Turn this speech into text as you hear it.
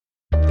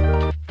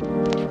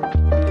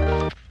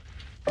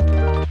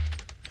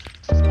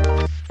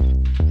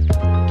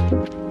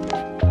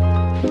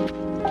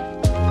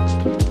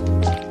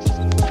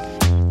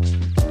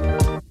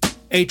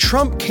A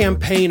Trump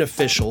campaign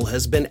official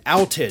has been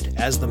outed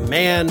as the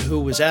man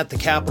who was at the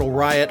Capitol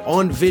riot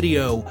on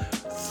video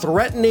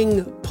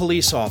threatening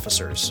police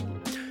officers.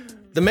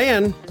 The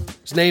man,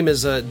 his name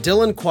is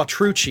Dylan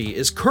Quattrucci,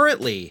 is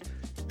currently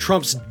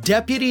Trump's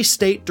deputy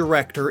state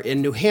director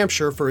in New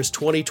Hampshire for his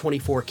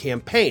 2024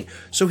 campaign.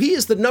 So he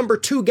is the number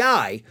 2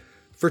 guy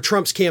for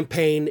Trump's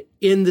campaign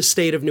in the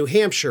state of New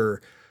Hampshire,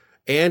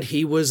 and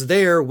he was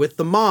there with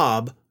the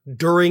mob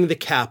during the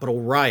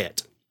Capitol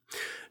riot.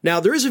 Now,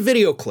 there is a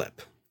video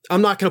clip.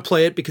 I'm not going to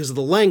play it because of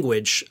the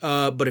language,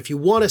 but if you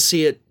want to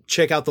see it,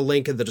 check out the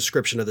link in the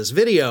description of this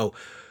video.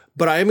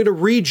 But I am going to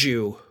read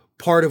you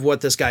part of what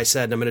this guy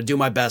said, and I'm going to do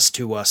my best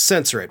to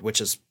censor it, which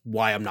is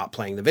why I'm not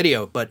playing the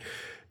video. But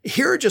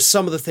here are just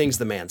some of the things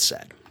the man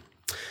said.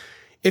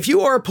 If you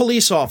are a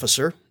police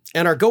officer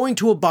and are going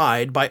to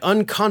abide by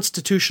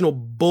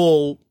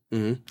unconstitutional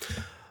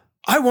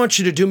I want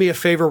you to do me a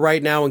favor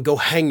right now and go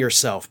hang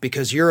yourself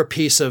because you're a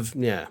piece of,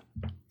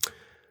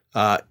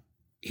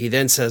 He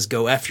then says,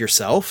 go F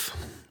yourself.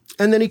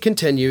 And then he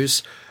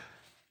continues,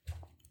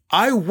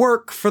 I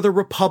work for the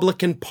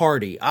Republican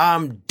Party.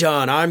 I'm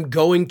done. I'm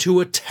going to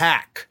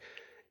attack.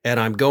 And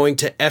I'm going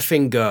to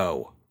effing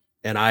go.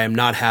 And I am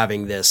not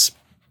having this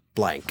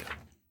blank.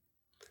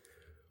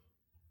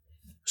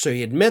 So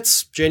he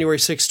admits, January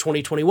 6,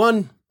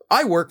 2021,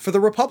 I work for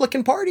the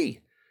Republican Party.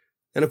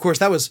 And of course,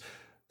 that was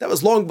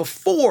long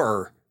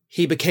before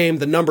he became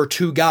the number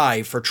 2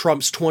 guy for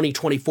Trump's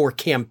 2024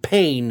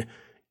 campaign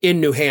in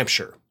New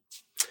Hampshire.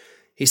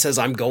 He says,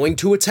 I'm going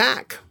to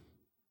attack.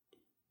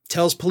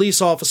 Tells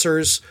police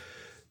officers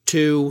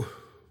to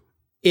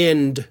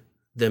end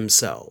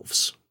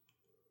themselves.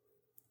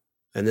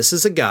 And this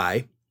is a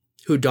guy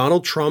who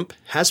Donald Trump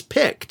has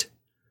picked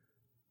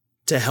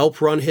to help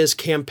run his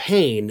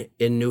campaign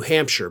in New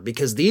Hampshire,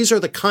 because these are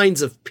the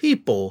kinds of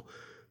people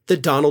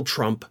that Donald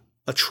Trump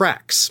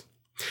attracts.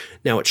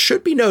 Now, it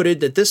should be noted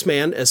that this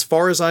man, as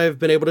far as I have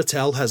been able to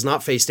tell, has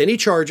not faced any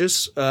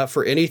charges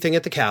for anything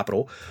at the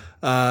Capitol.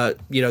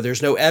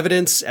 There's no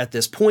evidence at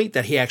this point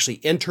that he actually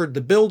entered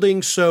the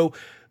building. So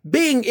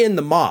being in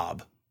the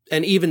mob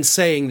and even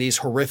saying these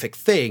horrific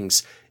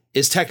things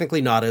is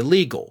technically not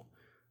illegal.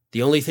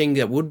 The only thing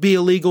that would be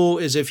illegal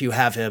is if you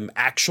have him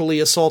actually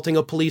assaulting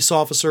a police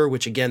officer,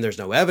 which again, there's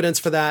no evidence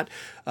for that.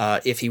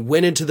 If he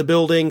went into the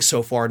building,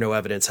 so far no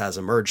evidence has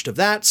emerged of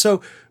that.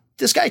 So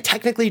this guy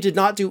technically did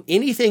not do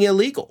anything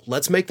illegal.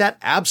 Let's make that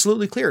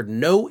absolutely clear.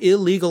 No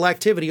illegal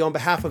activity on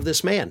behalf of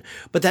this man.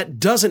 But that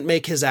doesn't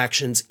make his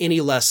actions any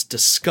less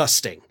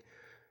disgusting.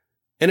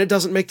 And it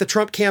doesn't make the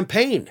Trump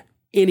campaign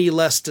any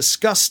less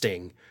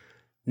disgusting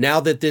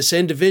now that this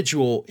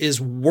individual is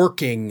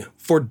working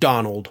for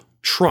Donald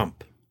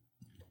Trump.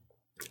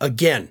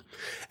 Again,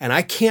 and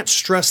I can't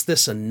stress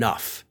this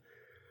enough,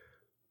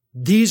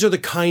 these are the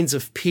kinds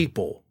of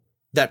people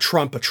that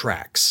Trump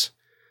attracts.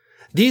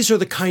 These are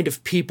the kind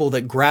of people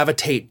that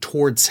gravitate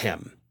towards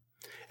him.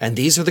 And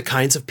these are the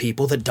kinds of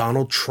people that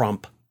Donald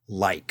Trump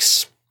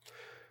likes.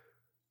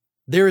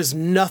 There is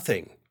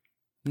nothing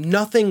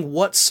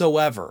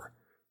whatsoever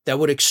that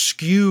would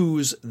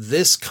excuse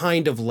this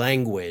kind of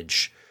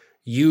language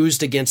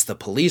used against the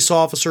police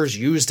officers,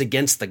 used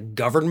against the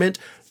government.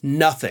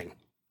 Nothing.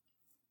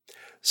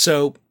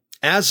 So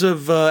as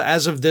of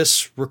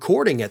this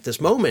recording at this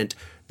moment,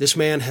 this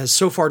man has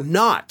so far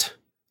not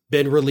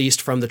been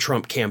released from the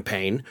Trump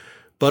campaign.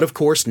 But of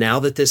course, now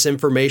that this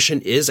information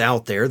is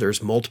out there,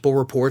 there's multiple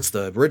reports.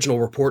 The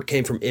original report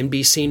came from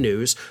NBC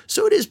News,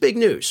 so it is big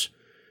news.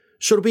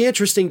 So it'll be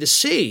interesting to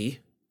see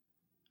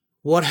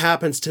what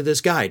happens to this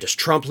guy. Does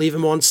Trump leave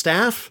him on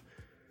staff?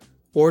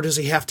 Or does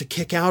he have to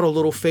kick out a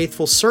little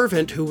faithful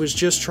servant who was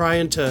just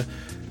trying to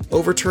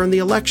overturn the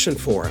election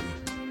for him?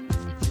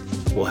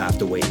 We'll have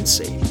to wait and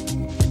see.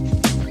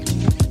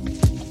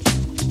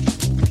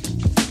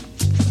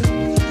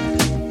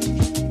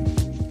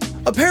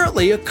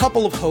 Apparently, a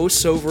couple of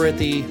hosts over at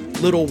the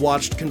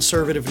little-watched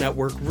conservative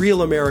network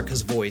Real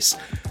America's Voice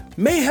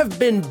may have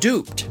been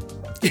duped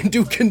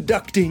into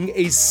conducting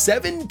a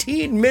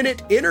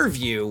 17-minute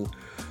interview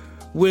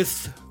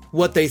with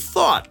what they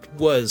thought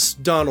was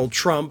Donald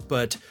Trump,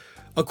 but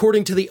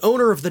according to the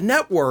owner of the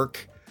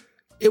network,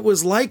 it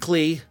was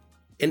likely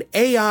an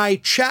AI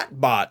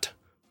chatbot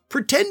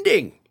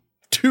pretending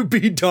to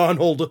be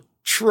Donald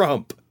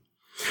Trump.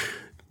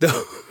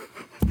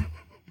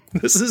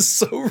 This is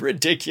so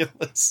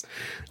ridiculous.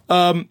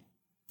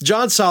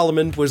 John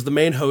Solomon was the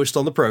main host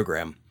on the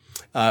program,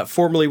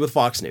 formerly with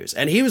Fox News,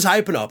 and he was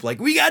hyping up like,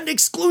 we got an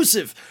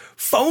exclusive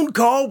phone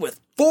call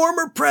with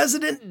former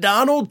President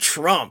Donald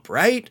Trump,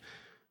 right?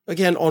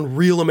 Again, on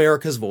Real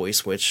America's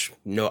Voice, which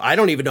I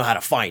don't even know how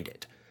to find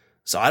it.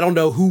 So I don't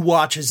know who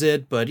watches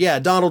it, but yeah,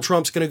 Donald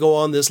Trump's going to go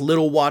on this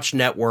little watch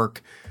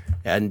network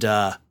and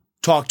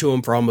talk to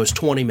him for almost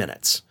 20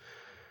 minutes.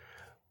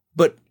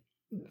 But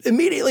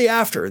immediately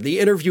after the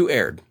interview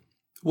aired,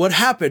 what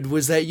happened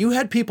was that you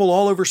had people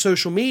all over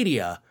social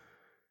media,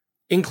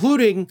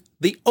 including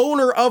the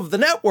owner of the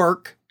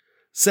network,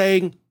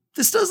 saying,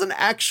 this doesn't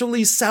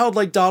actually sound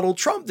like Donald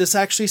Trump. This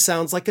actually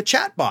sounds like a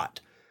chatbot.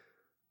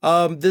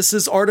 This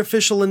is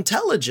artificial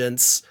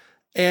intelligence,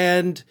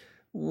 and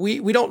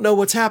we don't know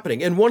what's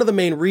happening. And one of the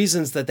main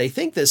reasons that they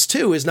think this,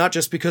 too, is not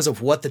just because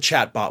of what the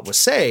chatbot was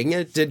saying.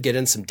 It did get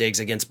in some digs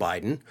against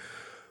Biden,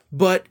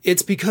 but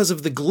it's because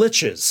of the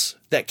glitches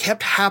that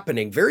kept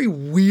happening, very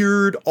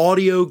weird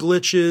audio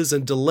glitches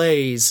and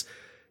delays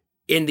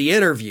in the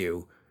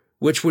interview,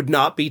 which would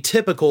not be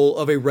typical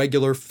of a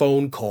regular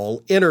phone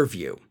call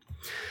interview.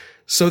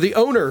 So the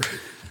owner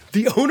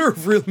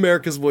of Real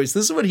America's Voice,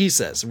 this is what he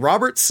says.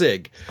 Robert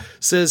Sigg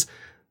says,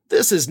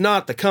 "This is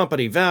not the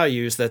company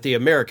values that the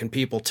American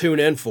people tune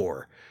in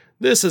for.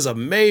 This is a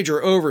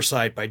major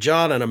oversight by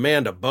John and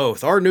Amanda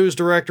both. Our news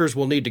directors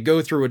will need to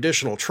go through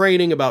additional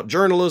training about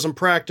journalism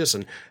practice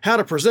and how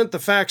to present the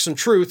facts and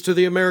truth to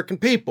the American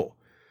people."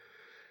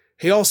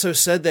 He also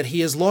said that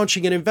he is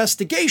launching an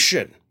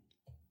investigation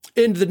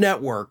into the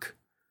network,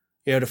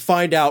 to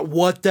find out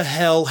what the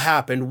hell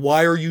happened.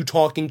 Why are you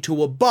talking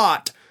to a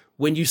bot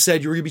when you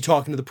said you were going to be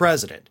talking to the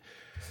president?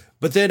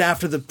 But then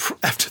after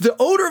the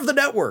owner of the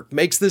network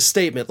makes this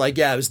statement, like,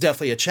 yeah, it was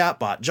definitely a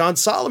chatbot, John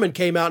Solomon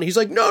came out and he's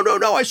like, no,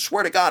 I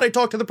swear to God, I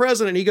talked to the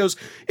president. He goes,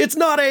 "It's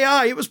not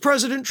AI. It was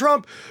President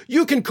Trump.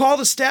 You can call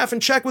the staff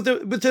and check with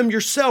them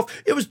yourself.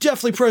 It was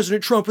definitely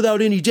President Trump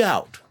without any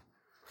doubt."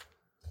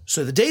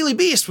 So the Daily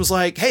Beast was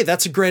like, hey,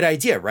 that's a great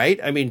idea, right?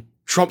 I mean,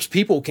 Trump's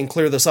people can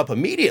clear this up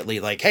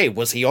immediately. Like, hey,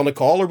 was he on the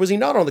call or was he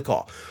not on the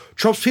call?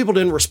 Trump's people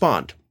didn't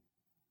respond.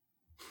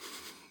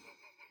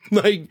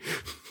 Like,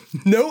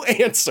 no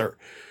answer.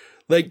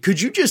 Like, could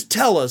you just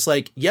tell us,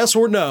 like, yes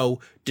or no,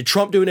 did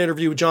Trump do an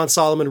interview with John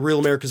Solomon, Real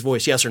America's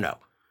Voice, yes or no?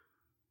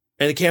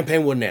 And the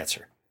campaign wouldn't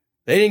answer.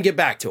 They didn't get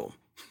back to him.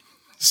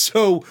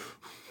 So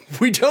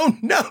we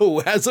don't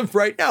know as of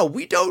right now.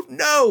 We don't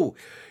know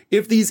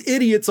if these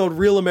idiots on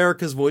Real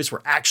America's Voice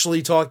were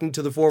actually talking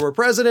to the former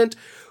president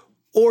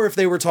or if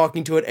they were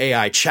talking to an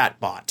AI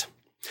chatbot.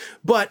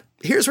 But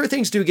here's where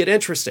things do get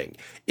interesting.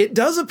 It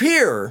does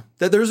appear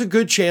that there's a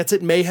good chance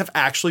it may have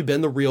actually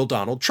been the real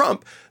Donald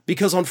Trump,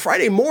 because on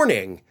Friday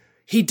morning,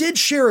 he did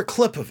share a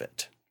clip of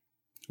it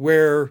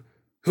where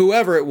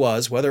whoever it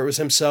was, whether it was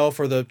himself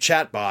or the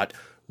chatbot,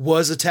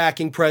 was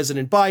attacking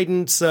President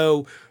Biden.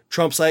 So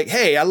Trump's like,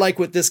 hey, I like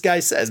what this guy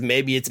says.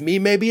 Maybe it's me,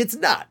 maybe it's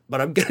not,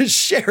 but I'm going to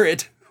share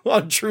it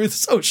on Truth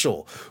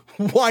Social.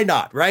 Why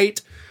not,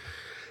 right?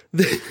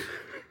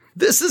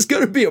 This is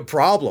going to be a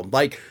problem,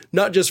 like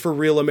not just for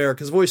Real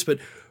America's Voice, but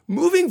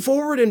moving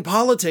forward in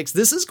politics,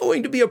 this is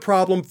going to be a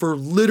problem for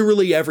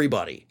literally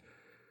everybody.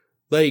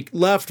 Like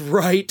left,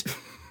 right,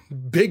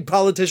 big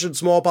politician,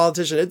 small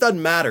politician, it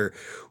doesn't matter.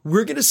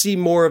 We're going to see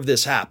more of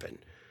this happen.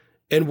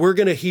 And we're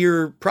going to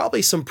hear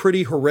probably some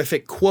pretty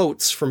horrific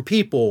quotes from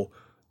people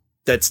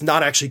that's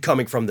not actually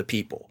coming from the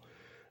people.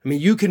 I mean,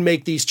 you can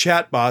make these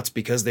chatbots,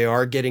 because they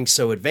are getting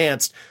so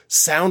advanced,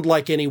 sound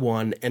like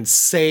anyone and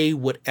say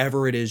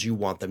whatever it is you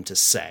want them to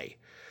say.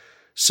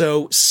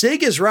 So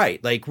Sig is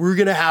right. Like, we're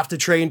going to have to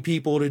train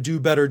people to do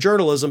better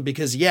journalism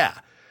because, yeah,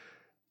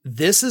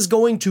 this is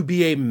going to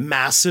be a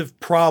massive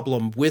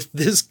problem with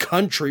this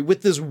country,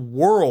 with this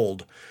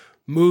world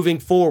moving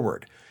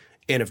forward.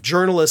 And if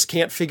journalists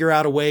can't figure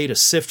out a way to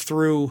sift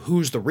through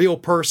who's the real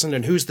person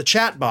and who's the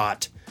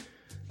chatbot,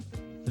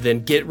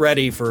 then get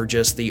ready for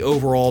just the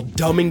overall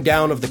dumbing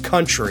down of the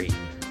country,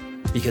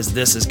 because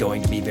this is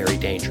going to be very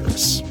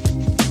dangerous.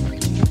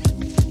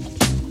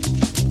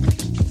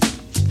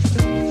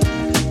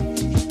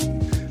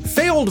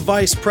 Failed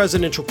vice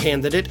presidential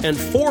candidate and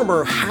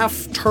former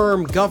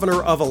half-term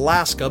governor of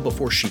Alaska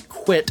before she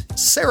quit,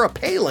 Sarah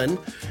Palin,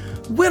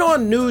 went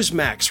on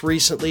Newsmax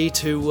recently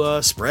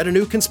to spread a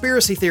new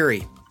conspiracy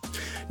theory.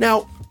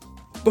 Now,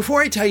 before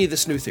I tell you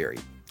this new theory,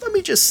 let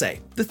me just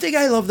say, the thing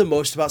I love the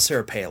most about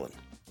Sarah Palin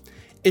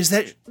is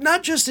that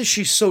not just is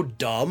she so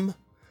dumb,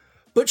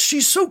 but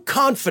she's so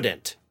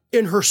confident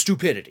in her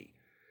stupidity.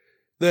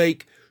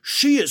 Like,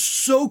 she is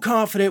so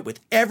confident with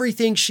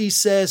everything she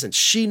says, and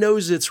she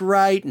knows it's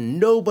right, and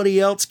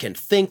nobody else can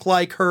think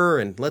like her.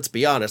 And let's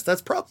be honest,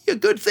 that's probably a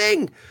good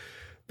thing,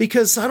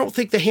 because I don't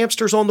think the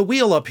hamster's on the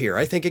wheel up here.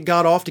 I think it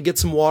got off to get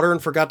some water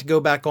and forgot to go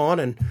back on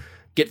and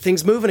get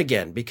things moving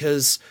again,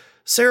 because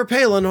Sarah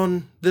Palin,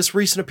 on this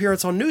recent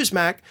appearance on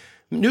Newsmax,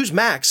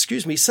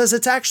 says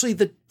it's actually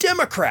the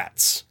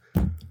Democrats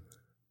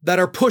that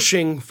are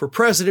pushing for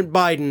President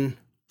Biden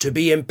to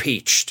be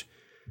impeached.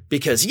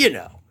 Because,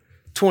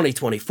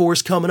 2024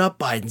 is coming up.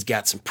 Biden's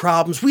got some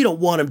problems. We don't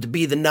want him to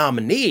be the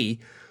nominee.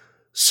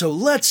 So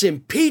let's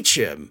impeach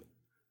him.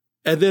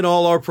 And then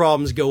all our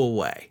problems go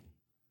away.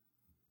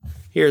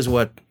 Here's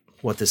what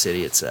this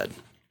idiot said.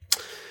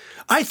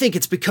 I think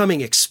it's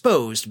becoming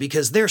exposed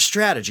because their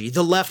strategy,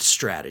 the left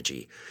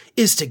strategy,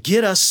 is to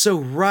get us so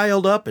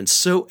riled up and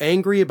so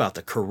angry about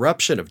the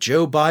corruption of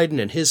Joe Biden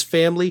and his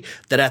family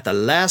that at the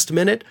last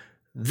minute,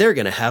 they're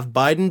going to have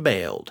Biden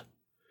bailed.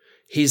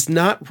 He's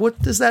not,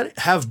 what does that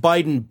have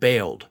Biden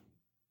bailed?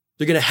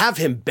 They're going to have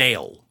him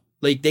bail.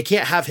 Like, they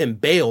can't have him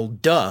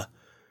bailed, duh.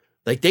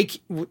 Like,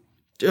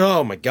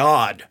 oh my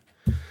God.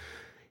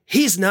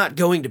 He's not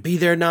going to be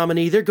their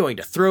nominee. They're going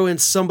to throw in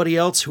somebody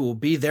else who will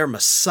be their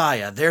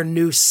messiah, their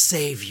new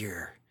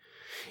savior.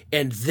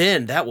 And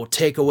then that will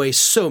take away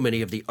so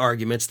many of the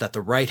arguments that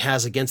the right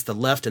has against the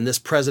left in this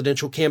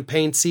presidential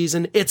campaign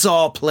season. It's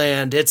all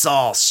planned. It's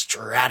all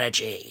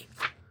strategy.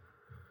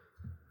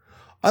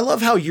 I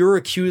love how you're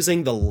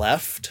accusing the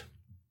left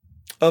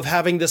of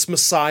having this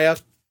Messiah,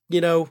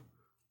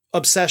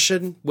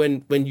 obsession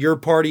when your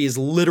party is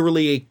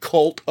literally a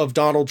cult of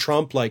Donald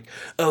Trump. Like,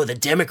 oh, the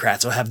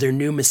Democrats will have their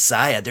new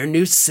Messiah, their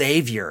new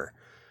savior.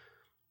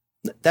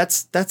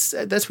 That's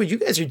what you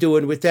guys are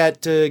doing with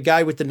that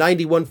guy with the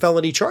 91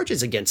 felony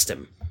charges against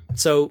him.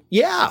 So,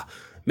 yeah,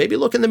 maybe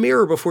look in the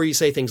mirror before you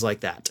say things like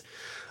that.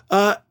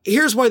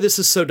 Here's why this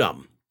is so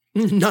dumb.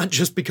 Not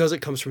just because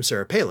it comes from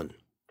Sarah Palin.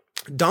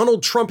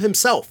 Donald Trump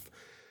himself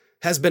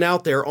has been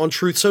out there on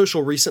Truth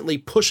Social recently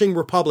pushing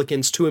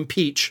Republicans to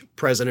impeach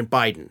President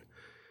Biden.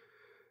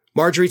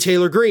 Marjorie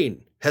Taylor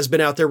Greene has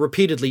been out there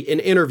repeatedly in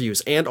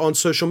interviews and on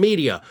social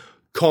media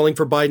calling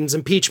for Biden's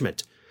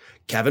impeachment.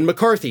 Kevin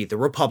McCarthy, the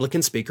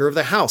Republican Speaker of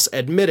the House,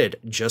 admitted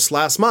just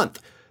last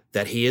month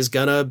that he is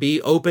going to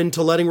be open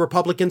to letting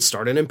Republicans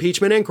start an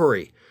impeachment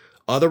inquiry.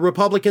 Other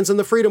Republicans in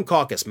the Freedom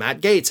Caucus,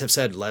 Matt Gaetz, have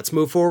said, let's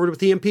move forward with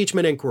the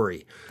impeachment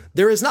inquiry.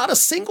 There is not a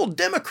single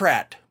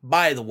Democrat,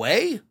 by the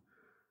way,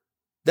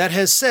 that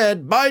has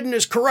said, Biden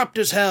is corrupt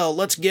as hell,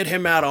 let's get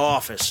him out of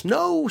office.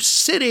 No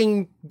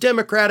sitting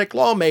Democratic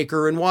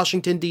lawmaker in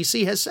Washington,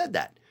 D.C. has said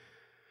that.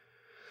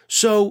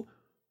 So,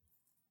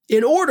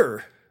 in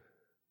order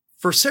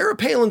for Sarah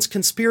Palin's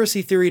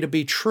conspiracy theory to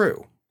be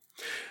true,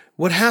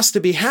 what has to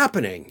be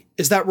happening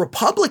is that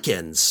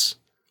Republicans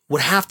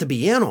would have to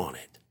be in on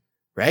it,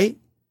 right?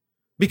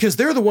 Because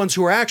they're the ones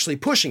who are actually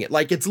pushing it.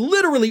 Like, it's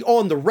literally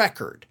on the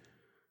record.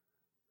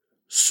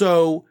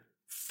 So,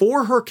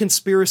 for her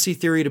conspiracy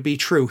theory to be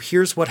true,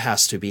 here's what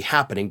has to be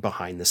happening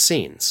behind the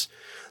scenes.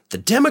 The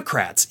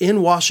Democrats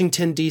in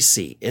Washington,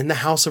 D.C., in the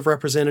House of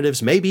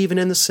Representatives, maybe even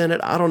in the Senate,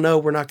 I don't know,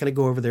 we're not going to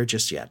go over there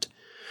just yet.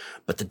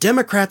 But the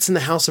Democrats in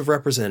the House of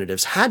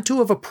Representatives had to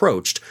have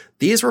approached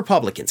these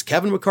Republicans,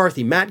 Kevin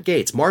McCarthy, Matt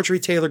Gaetz, Marjorie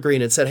Taylor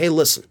Greene, and said, hey,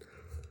 listen,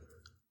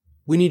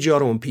 we need you all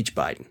to impeach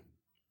Biden.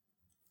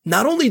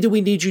 Not only do we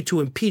need you to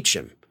impeach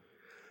him,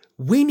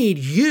 we need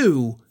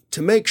you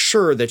to make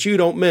sure that you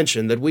don't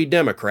mention that we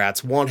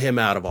Democrats want him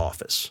out of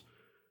office.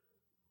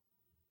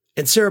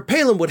 And Sarah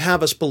Palin would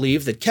have us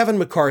believe that Kevin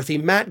McCarthy,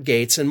 Matt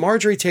Gaetz, and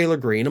Marjorie Taylor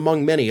Greene,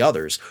 among many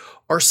others,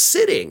 are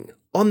sitting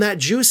on that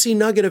juicy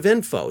nugget of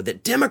info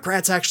that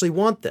Democrats actually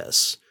want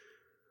this.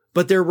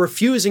 But they're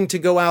refusing to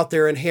go out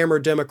there and hammer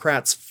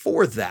Democrats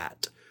for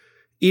that,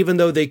 even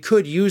though they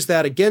could use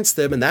that against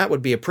them, and that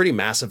would be a pretty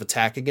massive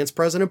attack against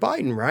President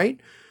Biden, right?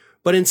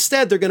 But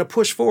instead, they're going to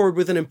push forward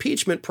with an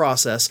impeachment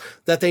process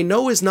that they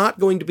know is not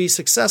going to be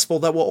successful,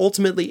 that will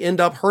ultimately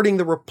end up hurting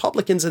the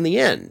Republicans in the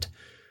end.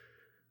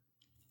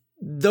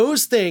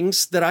 Those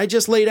things that I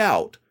just laid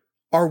out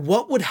are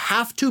what would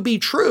have to be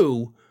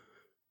true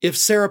if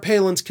Sarah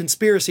Palin's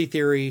conspiracy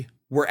theory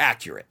were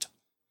accurate.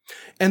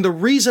 And the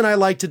reason I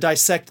like to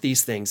dissect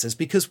these things is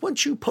because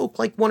once you poke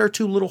like one or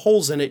two little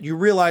holes in it, you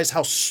realize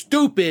how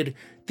stupid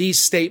these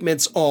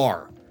statements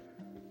are.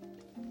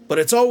 But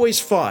it's always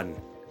fun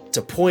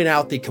to point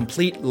out the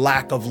complete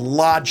lack of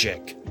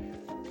logic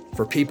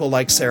for people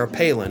like Sarah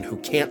Palin who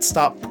can't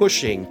stop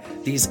pushing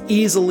these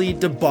easily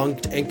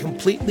debunked and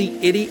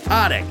completely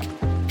idiotic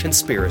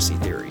conspiracy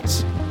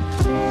theories.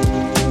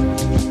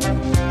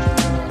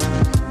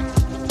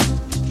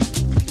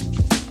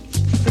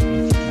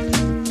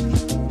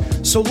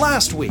 So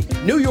last week,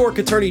 New York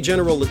Attorney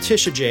General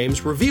Letitia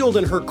James revealed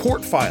in her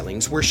court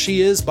filings, where she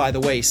is, by the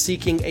way,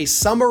 seeking a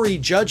summary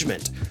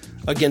judgment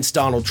against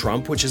Donald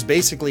Trump, which is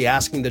basically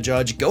asking the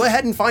judge, go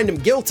ahead and find him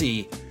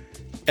guilty,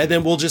 and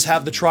then we'll just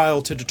have the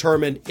trial to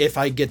determine if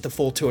I get the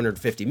full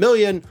 $250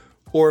 million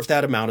or if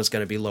that amount is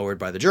going to be lowered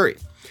by the jury.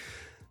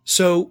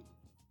 So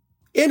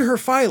in her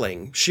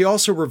filing, she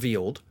also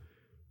revealed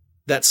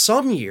that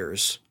some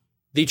years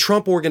the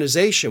Trump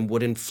organization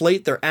would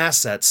inflate their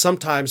assets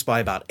sometimes by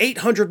about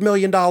 $800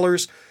 million,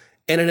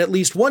 and in at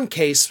least one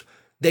case,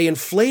 they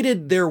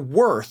inflated their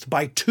worth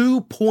by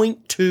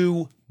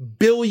 $2.2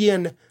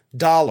 billion.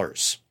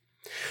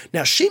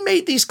 Now, she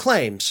made these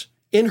claims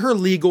in her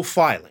legal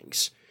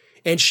filings,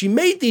 and she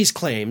made these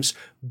claims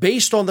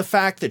based on the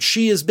fact that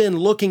she has been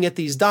looking at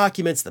these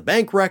documents, the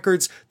bank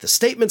records, the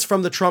statements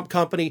from the Trump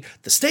company,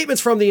 the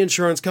statements from the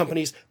insurance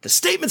companies, the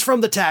statements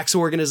from the tax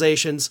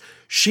organizations.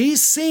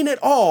 She's seen it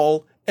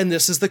all, and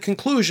this is the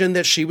conclusion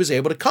that she was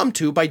able to come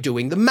to by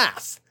doing the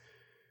math.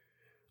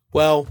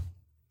 Well,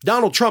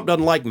 Donald Trump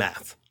doesn't like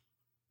math.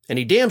 And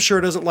he damn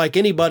sure doesn't like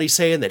anybody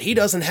saying that he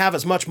doesn't have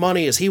as much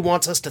money as he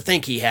wants us to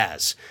think he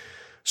has.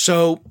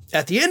 So,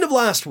 at the end of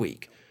last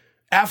week,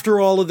 after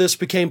all of this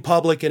became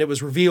public and it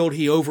was revealed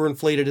he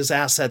overinflated his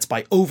assets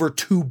by over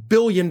 $2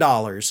 billion,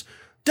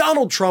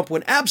 Donald Trump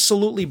went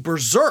absolutely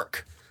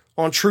berserk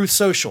on Truth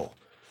Social.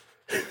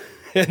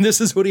 And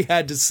this is what he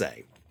had to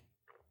say.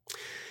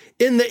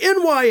 In the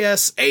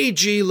NYS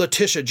AG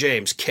Letitia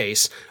James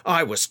case,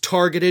 I was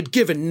targeted,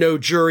 given no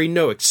jury,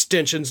 no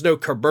extensions, no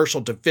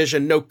commercial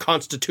division, no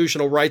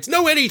constitutional rights,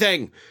 no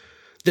anything.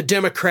 The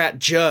Democrat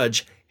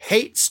judge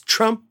hates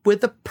Trump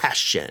with a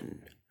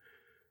passion.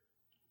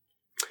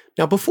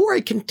 Now, before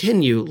I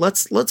continue,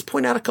 let's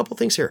point out a couple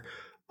things here.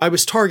 I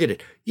was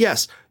targeted.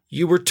 Yes,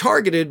 you were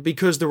targeted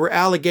because there were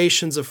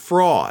allegations of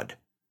fraud.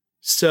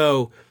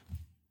 So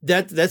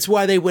that's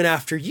why they went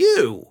after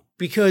you,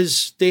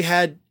 because they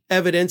had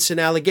evidence and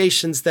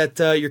allegations that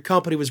your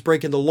company was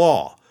breaking the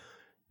law.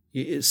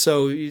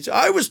 So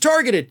I was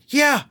targeted.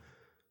 Yeah,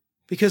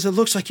 because it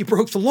looks like you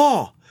broke the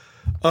law.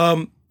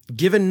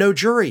 Given no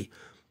jury.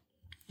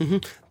 Mm-hmm.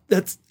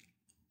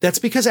 That's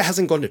because it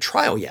hasn't gone to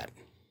trial yet.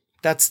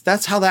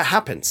 That's how that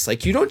happens.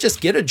 Like, you don't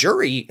just get a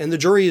jury and the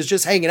jury is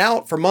just hanging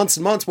out for months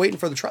and months waiting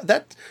for the trial.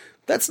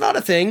 That's not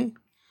a thing.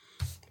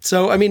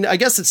 So, I mean, I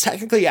guess it's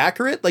technically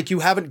accurate. Like, you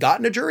haven't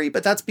gotten a jury,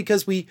 but that's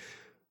because we're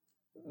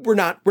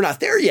not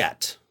there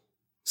yet.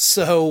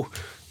 So,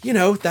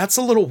 that's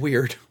a little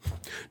weird.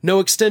 No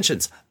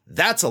extensions.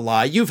 That's a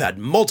lie. You've had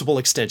multiple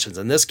extensions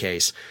in this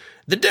case.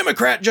 The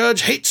Democrat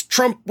judge hates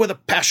Trump with a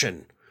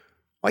passion.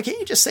 Why can't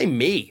you just say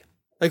me?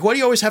 Like, why do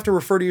you always have to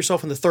refer to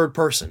yourself in the third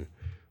person?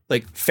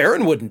 Like,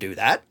 Farron wouldn't do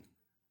that.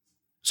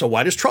 So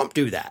why does Trump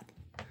do that?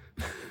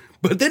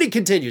 But then he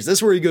continues. This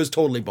is where he goes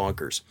totally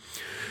bonkers.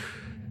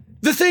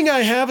 The thing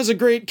I have is a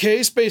great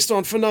case based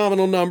on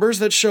phenomenal numbers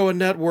that show a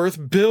net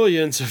worth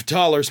billions of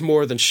dollars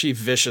more than she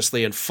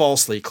viciously and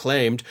falsely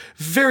claimed.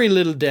 Very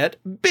little debt,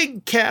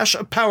 big cash,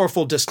 a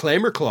powerful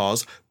disclaimer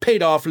clause,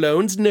 paid off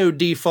loans, no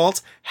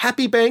defaults,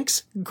 happy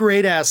banks,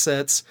 great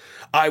assets.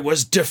 I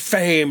was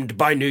defamed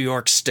by New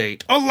York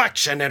State.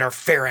 Election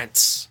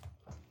interference.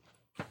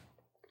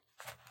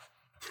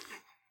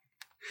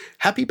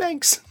 Happy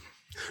banks,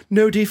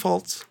 no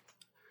defaults.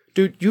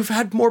 Dude, you've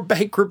had more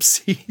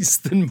bankruptcies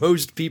than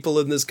most people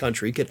in this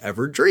country could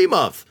ever dream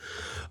of.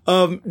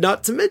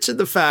 Not to mention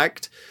the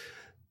fact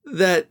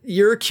that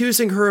you're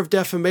accusing her of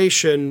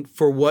defamation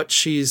for what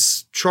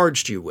she's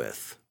charged you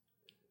with.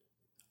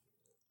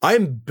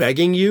 I'm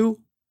begging you,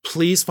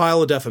 please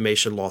file a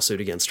defamation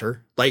lawsuit against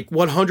her. Like,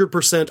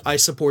 100% I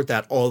support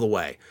that all the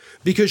way.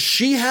 Because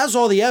she has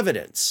all the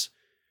evidence.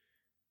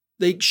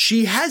 Like,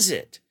 she has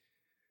it.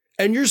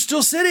 And you're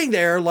still sitting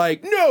there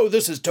like, no,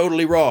 this is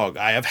totally wrong.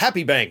 I have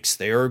happy banks.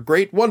 They are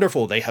great,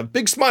 wonderful. They have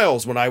big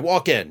smiles when I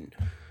walk in.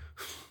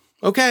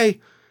 Okay.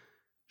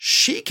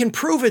 She can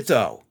prove it,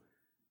 though.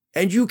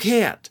 And you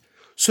can't.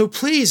 So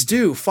please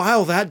do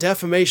file that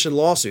defamation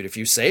lawsuit. If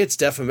you say it's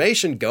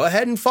defamation, go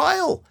ahead and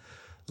file.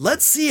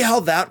 Let's see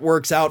how that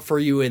works out for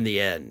you in the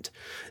end.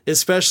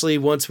 Especially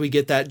once we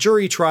get that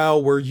jury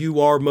trial where you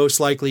are most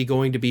likely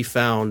going to be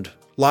found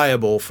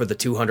liable for the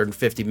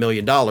 $250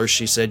 million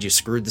she said you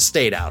screwed the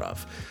state out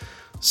of.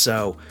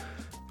 So,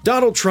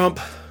 Donald Trump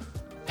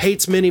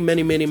hates many,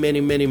 many, many,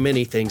 many, many,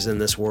 many things in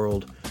this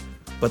world,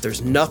 but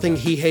there's nothing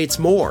he hates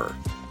more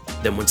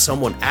than when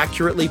someone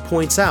accurately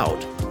points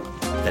out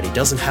that he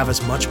doesn't have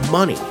as much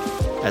money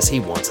as he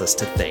wants us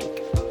to think.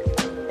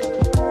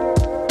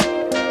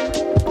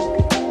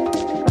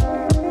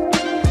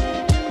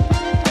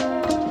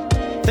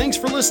 Thanks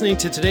for listening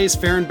to today's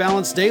Fair and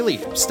Balanced Daily.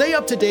 Stay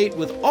up to date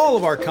with all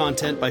of our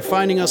content by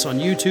finding us on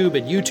YouTube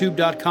at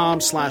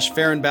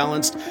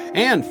youtube.com/fairandbalanced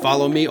and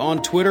follow me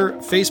on Twitter,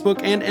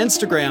 Facebook, and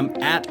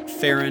Instagram at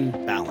Fair and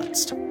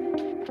Balanced.